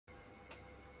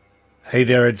Hey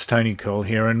there, it's Tony Cole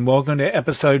here, and welcome to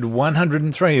episode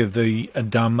 103 of the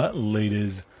Dumb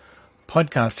Leaders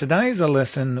podcast. Today is a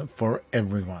lesson for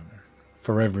everyone,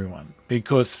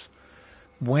 because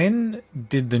when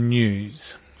did the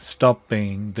news stop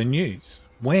being the news?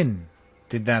 When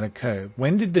did that occur?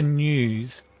 When did the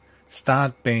news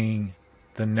start being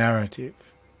the narrative?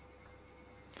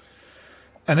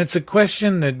 And it's a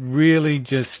question that really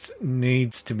just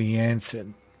needs to be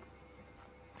answered.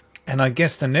 And I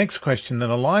guess the next question that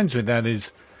aligns with that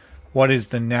is, what is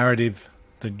the narrative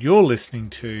that you're listening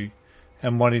to,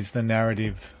 and what is the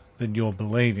narrative that you're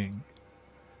believing?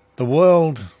 The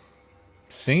world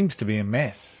seems to be a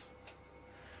mess.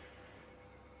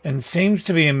 And seems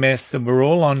to be a mess that we're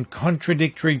all on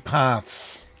contradictory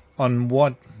paths on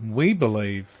what we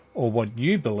believe, or what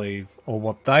you believe, or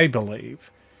what they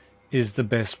believe is the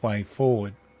best way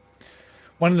forward.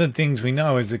 One of the things we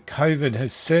know is that COVID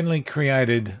has certainly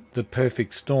created the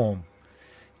perfect storm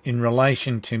in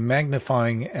relation to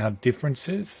magnifying our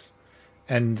differences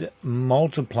and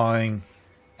multiplying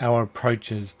our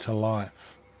approaches to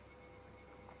life.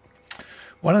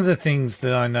 One of the things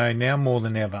that I know now more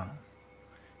than ever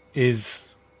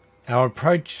is our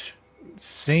approach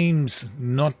seems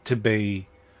not to be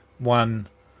one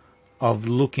of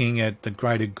looking at the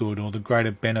greater good or the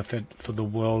greater benefit for the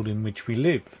world in which we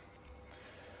live.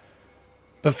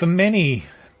 But for many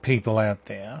people out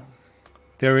there,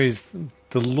 there is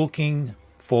the looking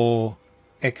for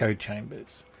echo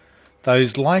chambers.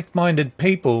 Those like-minded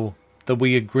people that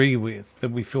we agree with, that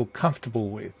we feel comfortable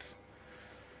with.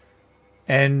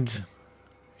 And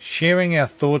sharing our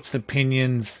thoughts,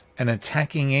 opinions, and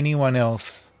attacking anyone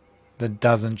else that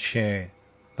doesn't share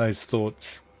those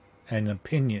thoughts and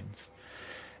opinions.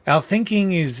 Our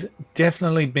thinking is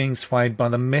definitely being swayed by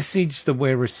the message that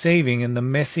we're receiving and the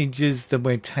messages that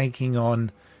we're taking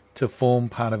on to form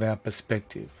part of our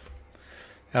perspective.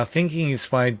 Our thinking is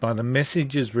swayed by the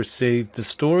messages received, the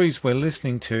stories we're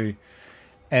listening to,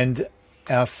 and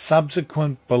our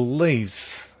subsequent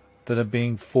beliefs that are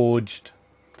being forged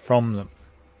from them.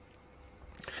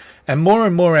 And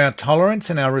more our tolerance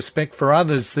and our respect for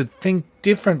others that think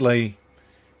differently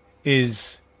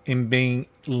is in being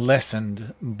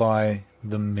lessened by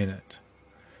the minute.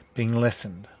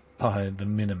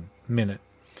 Minute.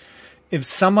 If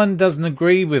someone doesn't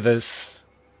agree with us,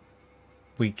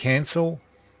 we cancel,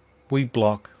 we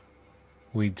block,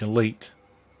 we delete.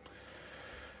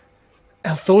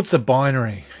 Our thoughts are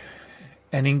binary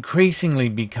and increasingly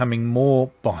becoming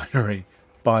more binary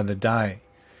by the day.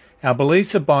 Our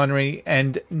beliefs are binary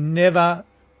and never,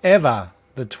 ever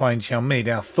the twain shall meet.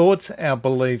 Our thoughts, our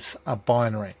beliefs are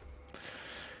binary.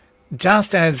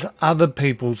 Just as other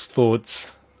people's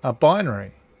thoughts are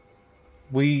binary.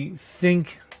 We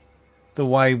think the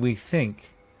way we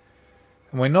think.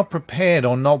 And we're not prepared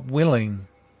or not willing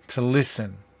to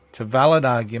listen to valid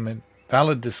argument,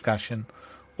 valid discussion,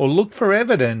 or look for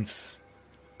evidence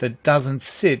that doesn't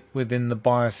sit within the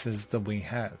biases that we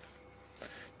have.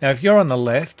 Now, if you're on the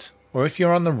left or if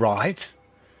you're on the right,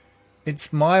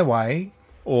 it's my way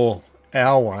or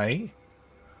our way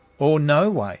or no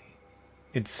way.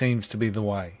 It seems to be the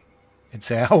way.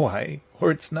 It's our way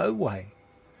or it's no way.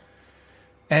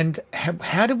 And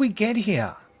how did we get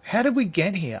here? How did we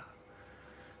get here?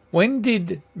 When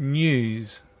did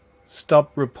news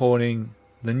stop reporting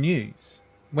the news?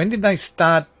 When did they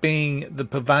start being the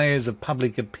purveyors of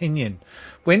public opinion?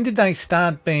 When did they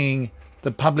start being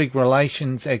the public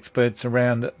relations experts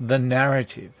around the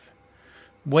narrative?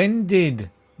 When did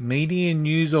media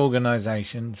news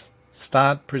organisations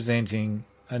start presenting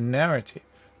a narrative?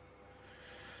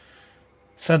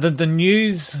 So that the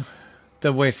news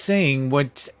that we're seeing,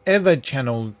 whatever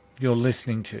channel you're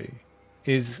listening to,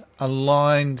 is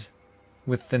aligned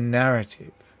with the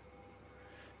narrative.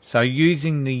 So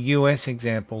using the US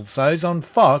examples, those on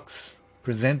Fox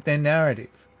present their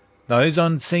narrative. Those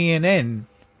on CNN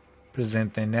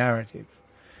present their narrative.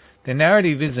 Their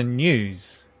narrative isn't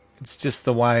news. It's just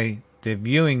the way they're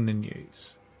viewing the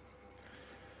news.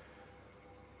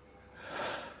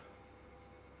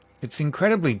 It's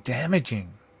incredibly damaging.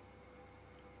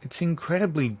 It's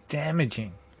incredibly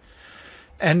damaging.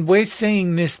 And we're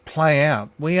seeing this play out.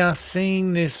 We are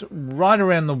seeing this right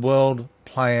around the world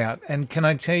play out. And can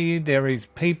I tell you, there is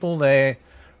people there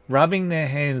rubbing their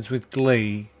hands with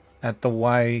glee at the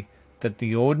way that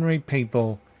the ordinary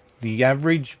people, the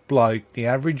average bloke, the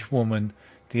average woman,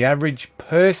 the average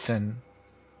person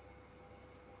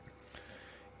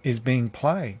is being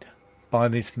played by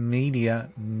this media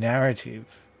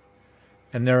narrative.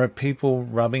 And there are people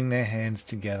rubbing their hands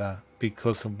together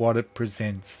because of what it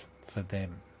presents for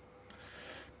them.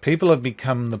 People have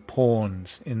become the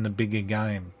pawns in the bigger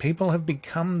game. People have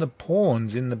become the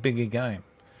pawns in the bigger game.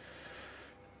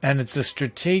 And it's a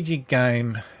strategic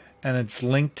game, and it's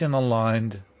linked and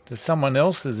aligned to someone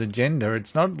else's agenda.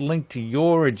 It's not linked to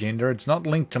your agenda. It's not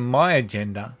linked to my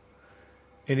agenda.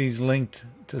 It is linked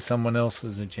to someone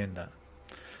else's agenda.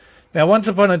 Now, once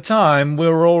upon a time, we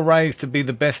were all raised to be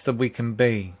the best that we can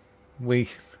be. We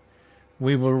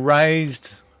were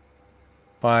raised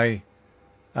by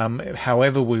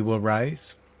however we were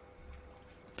raised.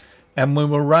 And we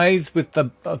were raised with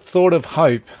the thought of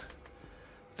hope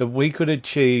that we could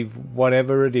achieve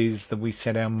whatever it is that we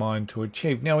set our mind to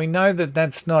achieve. Now, we know that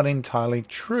that's not entirely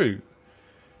true.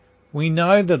 We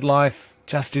know that life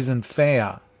just isn't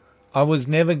fair. I was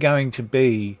never going to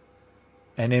be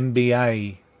an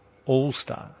NBA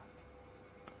all-star.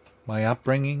 My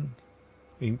upbringing,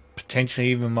 potentially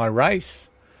even my race,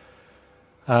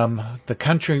 the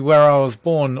country where I was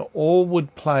born, all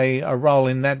would play a role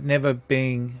in that never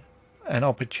being an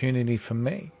opportunity for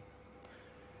me.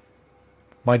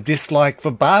 My dislike for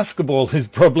basketball is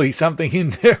probably something in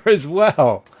there as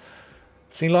well.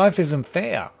 See, life isn't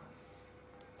fair.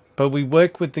 But we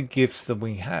work with the gifts that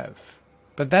we have.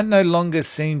 But that no longer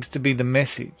seems to be the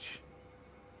message.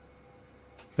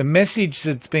 The message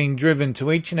that's being driven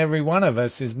to each and every one of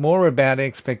us is more about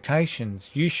expectations.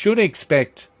 You should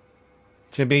expect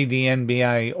to be the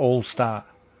NBA All-Star,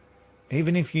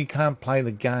 even if you can't play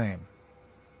the game.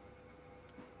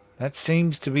 That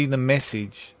seems to be the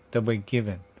message that we're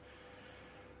given.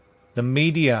 The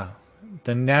media,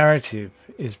 the narrative,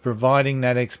 is providing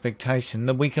that expectation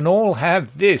that we can all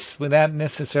have this without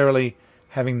necessarily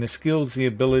having the skills, the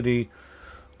ability,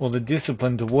 or the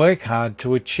discipline to work hard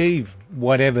to achieve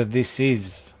whatever this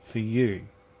is for you.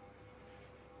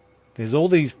 There's all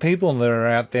these people that are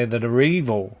out there that are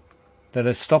evil, that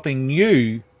are stopping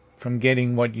you from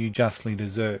getting what you justly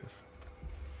deserve.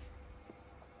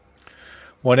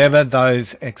 Whatever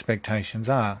those expectations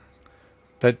are.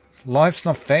 But life's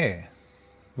not fair.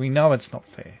 We know it's not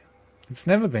fair. It's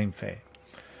never been fair.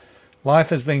 Life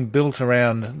has been built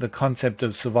around the concept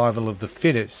of survival of the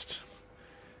fittest.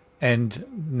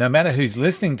 And no matter who's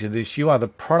listening to this, you are the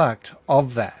product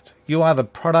of that. You are the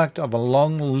product of a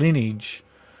long lineage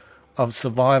of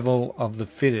survival of the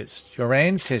fittest. Your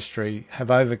ancestry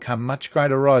have overcome much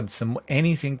greater odds than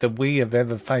anything that we have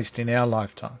ever faced in our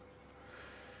lifetime.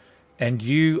 And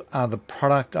you are the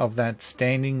product of that,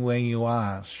 standing where you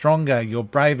are. Stronger, you're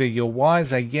braver, you're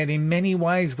wiser, yet in many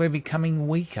ways we're becoming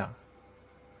weaker.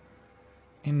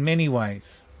 In many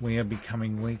ways we are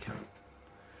becoming weaker.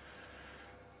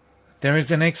 There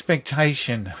is an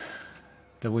expectation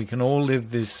that we can all live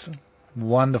this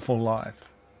wonderful life.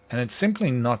 And it's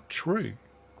simply not true.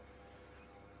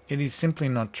 It is simply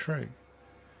not true.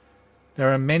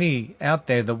 There are many out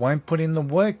there that won't put in the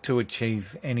work to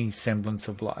achieve any semblance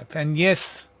of life. And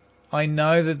yes, I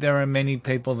know that there are many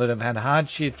people that have had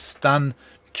hardships done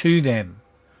to them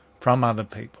from other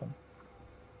people.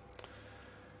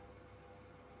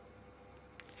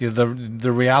 The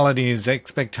reality is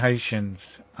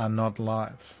expectations are not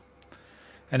life.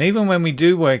 And even when we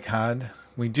do work hard,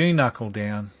 we do knuckle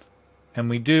down, and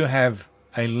we do have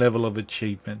a level of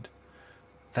achievement,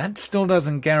 that still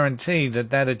doesn't guarantee that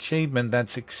that achievement, that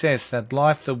success, that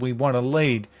life that we want to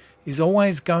lead is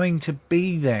always going to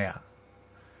be there.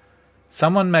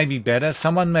 Someone may be better,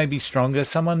 someone may be stronger,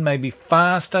 someone may be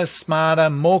faster, smarter,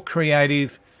 more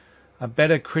creative, a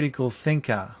better critical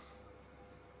thinker.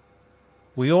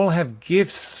 We all have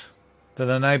gifts that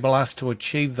enable us to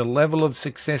achieve the level of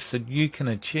success that you can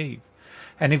achieve.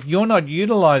 And if you're not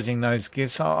utilizing those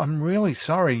gifts, I'm really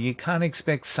sorry, you can't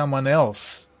expect someone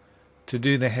else to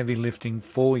do the heavy lifting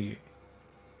for you.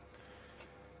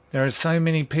 There are so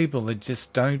many people that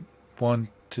just don't want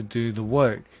to do the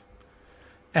work.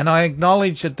 And I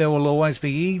acknowledge that there will always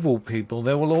be evil people.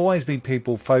 There will always be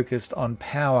people focused on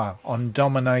power, on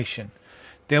domination.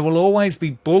 There will always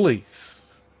be bullies.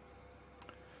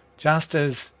 Just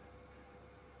as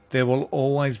there will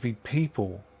always be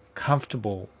people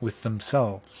comfortable with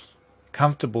themselves,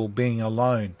 comfortable being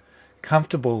alone,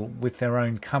 comfortable with their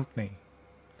own company.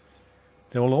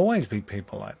 There will always be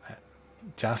people like that.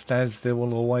 Just as there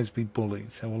will always be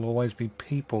bullies. There will always be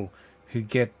people who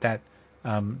get that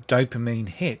dopamine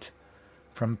hit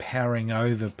from powering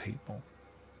over people.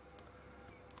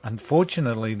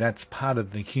 Unfortunately, that's part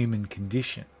of the human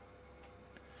condition.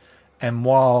 And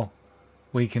while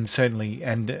we can certainly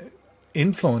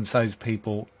influence those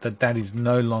people that is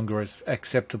no longer as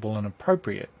acceptable and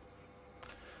appropriate,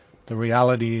 the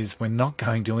reality is we're not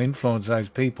going to influence those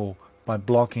people by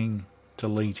blocking,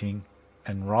 deleting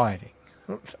and rioting.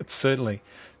 It's certainly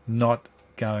not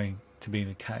going to be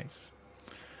the case.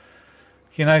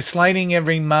 You know, slating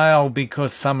every male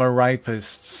because some are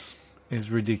rapists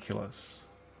is ridiculous.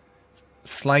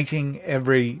 Slating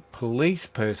every police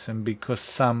person because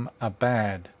some are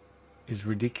bad is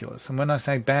ridiculous. And when I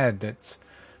say bad, that's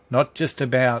not just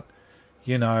about,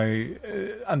 you know,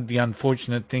 the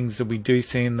unfortunate things that we do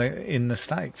see in the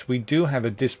States. We do have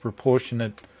a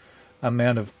disproportionate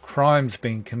amount of crimes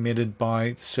being committed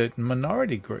by certain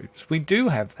minority groups. We do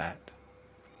have that.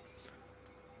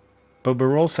 But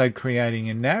we're also creating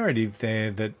a narrative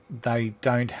there that they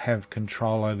don't have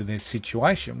control over their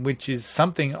situation, which is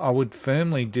something I would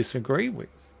firmly disagree with.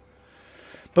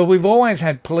 But we've always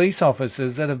had police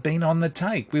officers that have been on the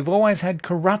take. We've always had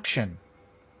corruption.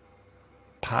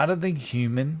 Part of the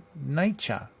human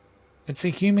nature. It's a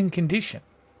human condition.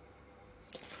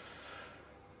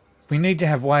 We need to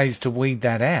have ways to weed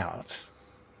that out.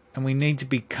 And we need to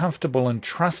be comfortable and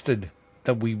trusted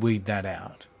that we weed that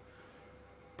out.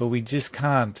 But we just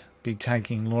can't be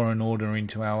taking law and order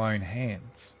into our own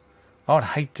hands. I would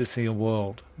hate to see a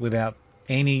world without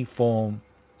any form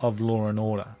of law and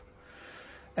order.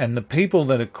 And the people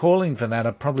that are calling for that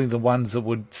are probably the ones that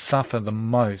would suffer the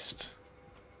most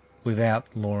without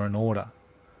law and order.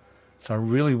 So I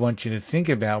really want you to think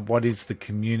about what is the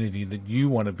community that you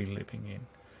want to be living in.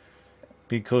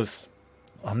 Because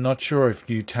I'm not sure if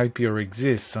utopia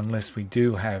exists unless we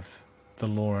do have the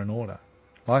law and order.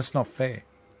 Life's not fair.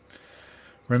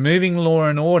 Removing law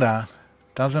and order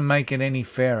doesn't make it any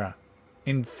fairer.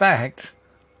 In fact,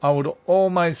 I would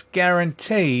almost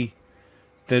guarantee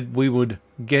that we would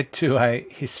get to a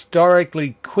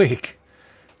historically quick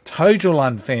total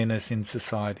unfairness in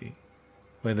society,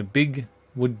 where the big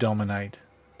would dominate,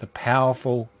 the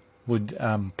powerful would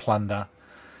plunder,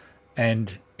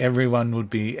 and everyone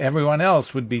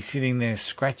else would be sitting there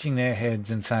scratching their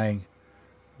heads and saying,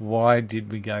 why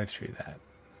did we go through that?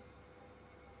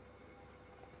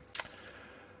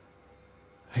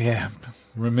 Yeah,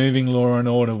 removing law and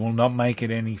order will not make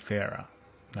it any fairer.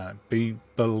 No,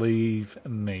 believe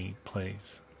me,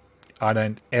 please. I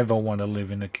don't ever want to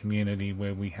live in a community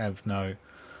where we have no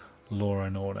law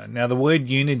and order. Now, the word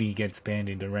unity gets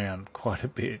bandied around quite a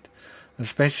bit,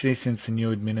 especially since the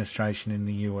new administration in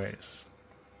the US.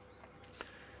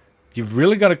 You've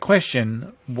really got to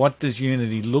question, what does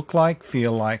unity look like,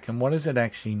 feel like, and what does it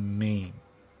actually mean?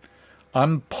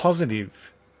 I'm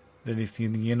positive that if the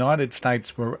United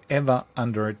States were ever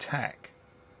under attack,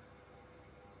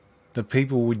 the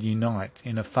people would unite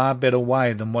in a far better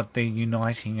way than what they're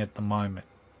uniting at the moment.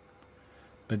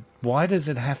 But why does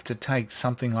it have to take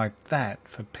something like that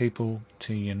for people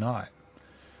to unite?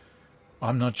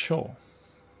 I'm not sure.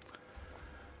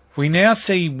 We now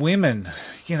see women.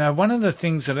 You know, one of the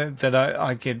things that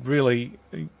I get really...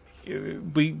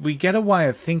 We get a way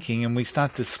of thinking and we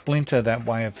start to splinter that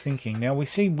way of thinking. Now, we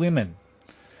see women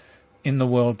in the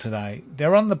world today.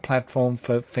 They're on the platform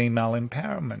for female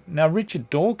empowerment. Now,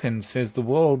 Richard Dawkins says the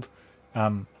world...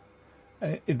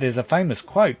 there's a famous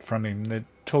quote from him that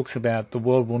talks about the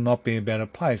world will not be a better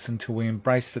place until we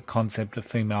embrace the concept of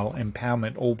female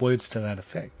empowerment, or words to that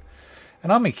effect.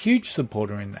 And I'm a huge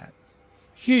supporter in that.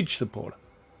 Huge supporter.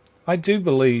 I do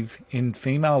believe in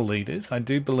female leaders. I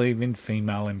do believe in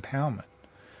female empowerment.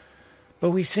 But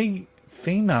we see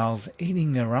females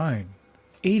eating their own.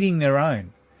 Eating their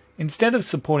own. Instead of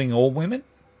supporting all women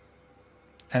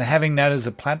and having that as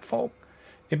a platform,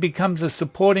 it becomes a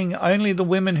supporting only the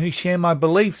women who share my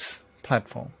beliefs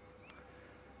platform.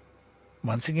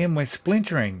 Once again, we're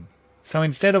splintering. So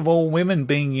instead of all women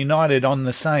being united on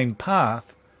the same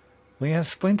path, we have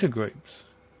splinter groups.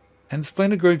 And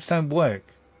splinter groups don't work.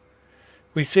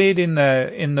 We see it in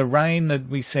the reign that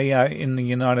we see in the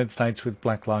United States with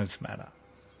Black Lives Matter.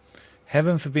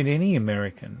 Heaven forbid any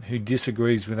American who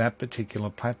disagrees with that particular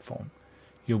platform.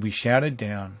 You'll be shouted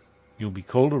down. You'll be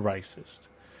called a racist.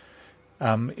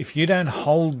 If you don't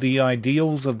hold the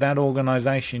ideals of that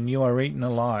organisation, you are eaten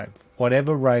alive.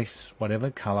 Whatever race, whatever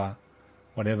colour,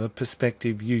 whatever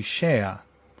perspective you share,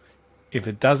 if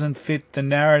it doesn't fit the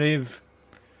narrative,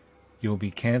 you'll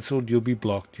be cancelled, you'll be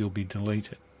blocked, you'll be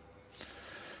deleted.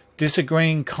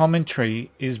 Disagreeing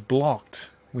commentary is blocked.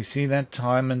 We see that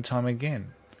time and time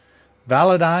again.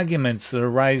 Valid arguments that are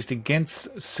raised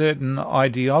against certain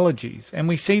ideologies. And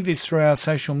we see this through our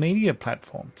social media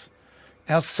platforms.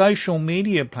 Our social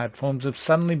media platforms have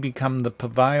suddenly become the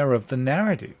purveyor of the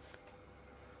narrative.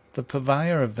 The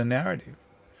purveyor of the narrative.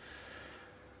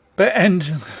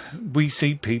 And we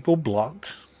see people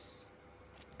blocked.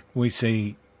 We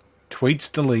see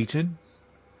tweets deleted.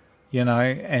 You know,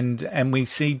 and we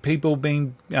see people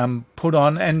being put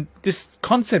on, and this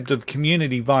concept of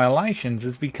community violations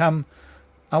has become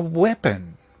a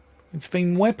weapon It's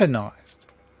been weaponized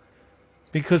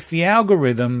because the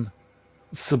algorithm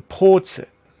supports it.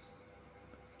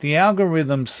 The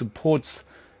algorithm supports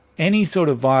any sort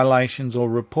of violations or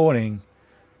reporting.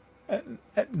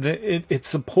 It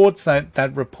supports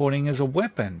that reporting as a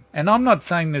weapon. And I'm not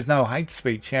saying there's no hate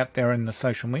speech out there in the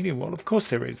social media world. Of course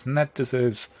there is, and that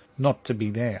deserves not to be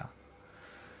there.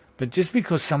 But just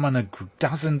because someone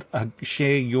doesn't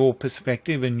share your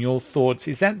perspective and your thoughts,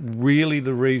 is that really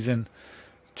the reason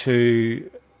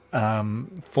to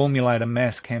formulate a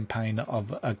mass campaign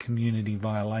of a community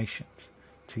violations?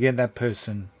 To get that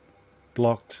person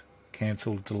blocked,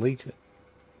 cancelled, deleted?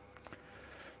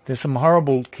 There's some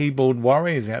horrible keyboard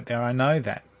warriors out there, I know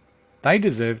that. They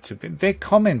deserve to be, their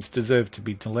comments deserve to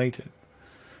be deleted.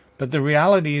 But the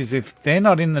reality is, if they're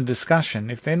not in the discussion,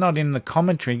 if they're not in the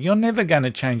commentary, you're never going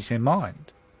to change their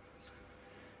mind.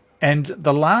 And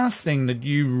the last thing that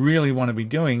you really want to be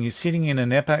doing is sitting in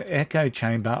an echo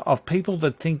chamber of people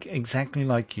that think exactly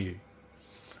like you,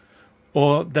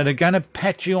 or that are going to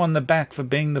pat you on the back for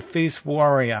being the fierce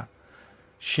warrior,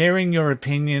 sharing your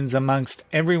opinions amongst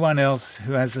everyone else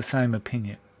who has the same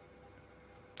opinion.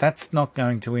 That's not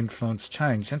going to influence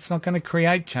change. That's not going to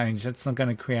create change. That's not going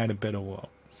to create a better world.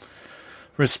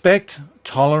 Respect,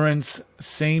 tolerance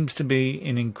seems to be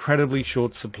in incredibly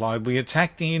short supply. We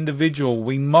attack the individual.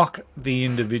 We mock the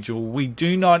individual. We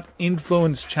do not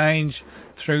influence change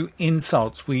through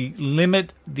insults. We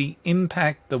limit the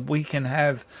impact that we can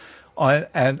have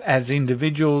as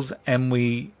individuals, and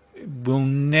we will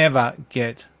never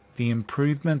get the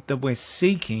improvement that we're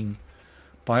seeking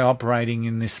by operating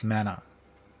in this manner.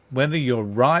 Whether you're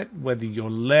right, whether you're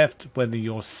left, whether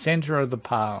you're centre of the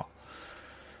pile,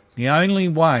 the only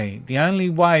way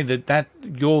that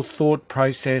your thought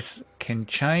process can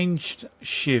change,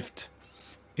 shift,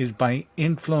 is by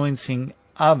influencing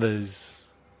others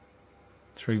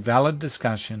through valid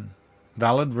discussion,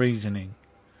 valid reasoning,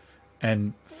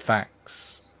 and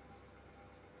facts.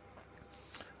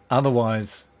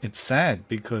 Otherwise, it's sad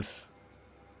because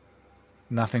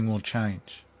nothing will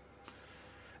change.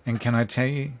 And can I tell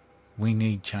you, we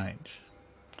need change.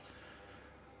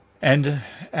 And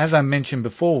as I mentioned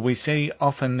before, we see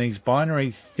often these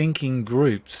binary thinking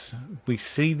groups, we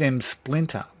see them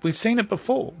splinter. We've seen it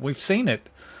before. We've seen it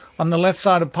on the left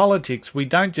side of politics. We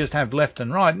don't just have left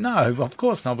and right. No, of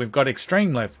course not. We've got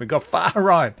extreme left. We've got far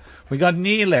right. We've got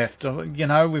near left.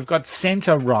 We've got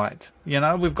centre right.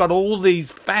 We've got all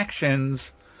these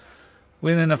factions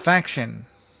within a faction.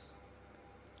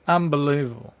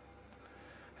 Unbelievable.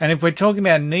 And if we're talking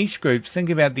about niche groups,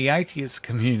 think about the atheist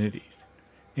communities.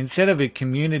 Instead of a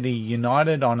community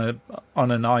united on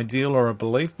an ideal or a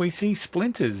belief, we see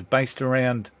splinters based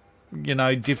around,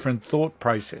 different thought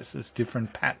processes,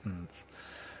 different patterns.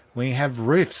 We have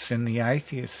rifts in the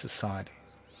atheist society.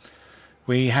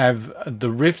 We have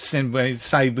the rifts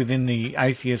within the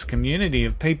atheist community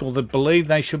of people that believe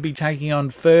they should be taking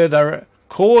on further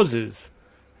causes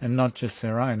and not just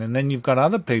their own. And then you've got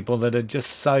other people that are just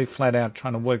so flat out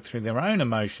trying to work through their own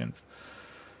emotions.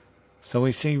 So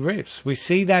we see rifts. We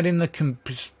see that in the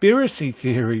conspiracy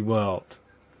theory world.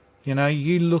 You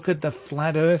look at the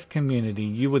flat earth community,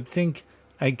 you would think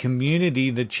a community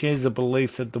that shares a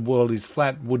belief that the world is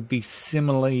flat would be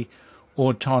similarly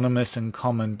autonomous and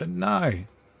common. But no,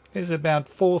 there's about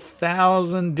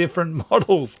 4,000 different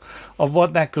models of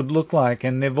what that could look like,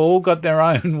 and they've all got their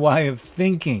own way of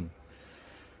thinking.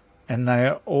 And they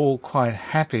are all quite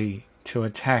happy to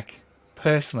attack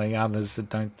personally others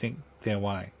that don't think their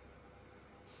way.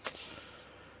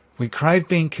 We crave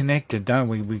being connected, don't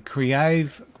we? We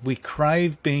crave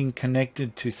being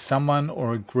connected to someone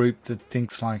or a group that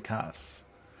thinks like us.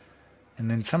 And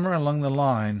then somewhere along the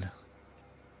line,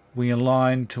 we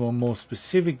align to a more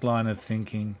specific line of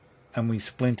thinking and we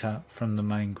splinter from the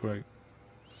main group.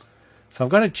 So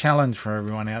I've got a challenge for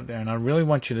everyone out there, and I really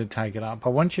want you to take it up. I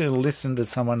want you to listen to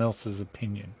someone else's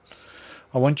opinion.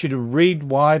 I want you to read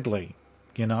widely,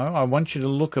 I want you to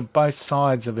look at both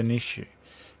sides of an issue.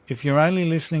 If you're only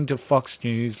listening to Fox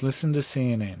News, listen to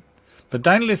CNN. But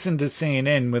don't listen to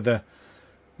CNN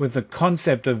with the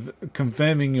concept of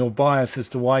confirming your bias as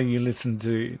to why you listen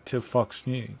to Fox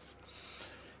News.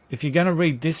 If you're going to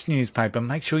read this newspaper,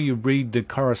 make sure you read the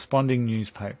corresponding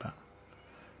newspaper.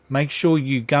 Make sure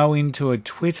you go into a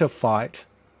Twitter fight.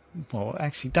 Well,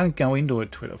 actually, don't go into a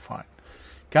Twitter fight.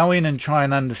 Go in and try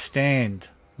and understand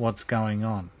what's going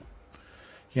on.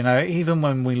 Even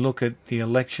when we look at the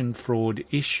election fraud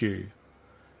issue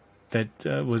that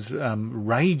was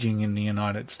raging in the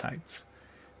United States,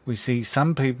 we see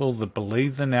some people that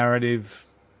believe the narrative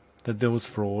that there was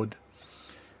fraud,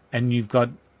 and you've got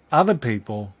other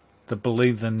people that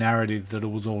believe the narrative that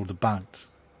it was all debunked.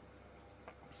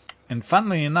 And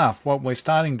funnily enough, what we're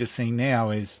starting to see now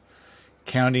is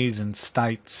counties and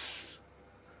states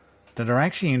that are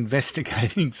actually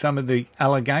investigating some of the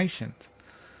allegations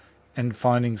and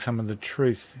finding some of the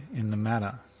truth in the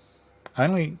matter.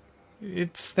 Only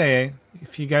it's there.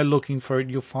 If you go looking for it,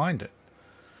 you'll find it.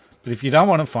 But if you don't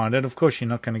want to find it, of course you're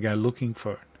not going to go looking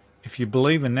for it. If you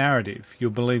believe a narrative,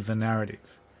 you'll believe the narrative.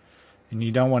 And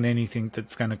you don't want anything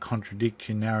that's going to contradict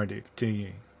your narrative, do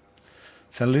you?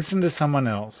 So listen to someone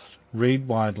else, read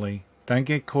widely, don't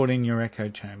get caught in your echo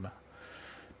chamber.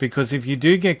 Because if you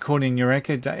do get caught in your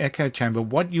echo chamber,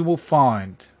 what you will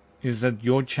find is that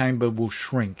your chamber will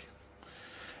shrink.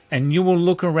 And you will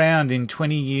look around in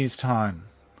 20 years' time,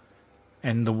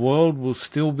 and the world will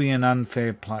still be an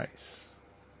unfair place.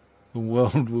 The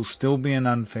world will still be an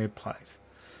unfair place.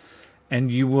 And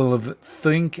you will have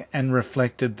think and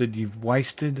reflected that you've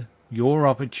wasted your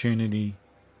opportunity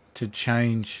to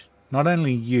change not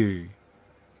only you,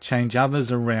 change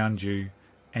others around you,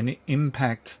 and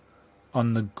impact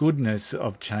on the goodness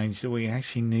of change that we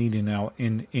actually need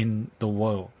in the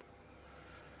world.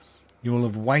 You will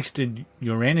have wasted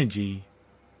your energy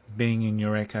being in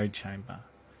your echo chamber,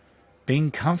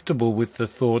 being comfortable with the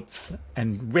thoughts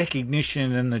and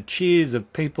recognition and the cheers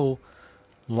of people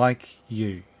like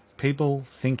you, people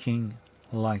thinking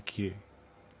like you.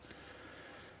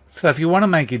 So if you want to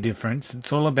make a difference,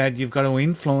 it's all about you've got to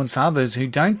influence others who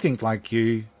don't think like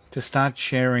you to start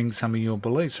sharing some of your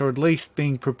beliefs, or at least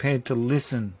being prepared to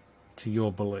listen to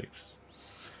your beliefs.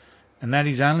 And that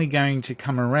is only going to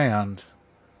come around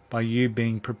by you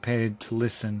being prepared to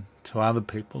listen to other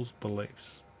people's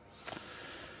beliefs.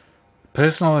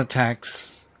 Personal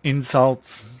attacks,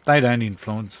 insults, they don't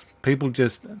influence. People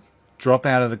just drop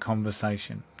out of the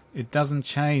conversation. It doesn't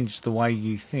change the way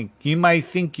you think. You may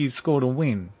think you've scored a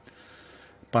win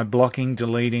by blocking,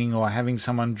 deleting, or having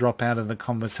someone drop out of the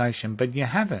conversation, but you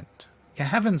haven't. You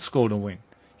haven't scored a win.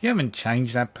 You haven't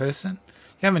changed that person.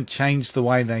 You haven't changed the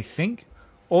way they think.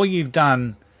 All you've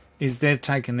done is they've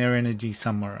taken their energy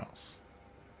somewhere else.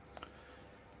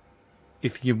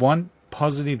 If you want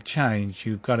positive change,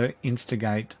 you've got to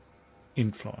instigate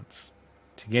influence.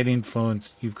 To get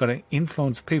influence, you've got to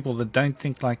influence people that don't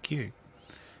think like you.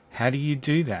 How do you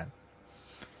do that?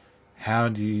 How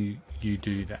do you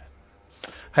do that?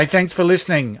 Hey, thanks for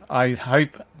listening. I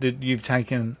hope that you've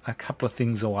taken a couple of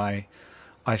things away.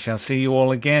 I shall see you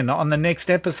all again on the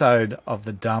next episode of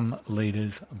the Dumb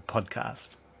Leaders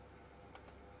Podcast.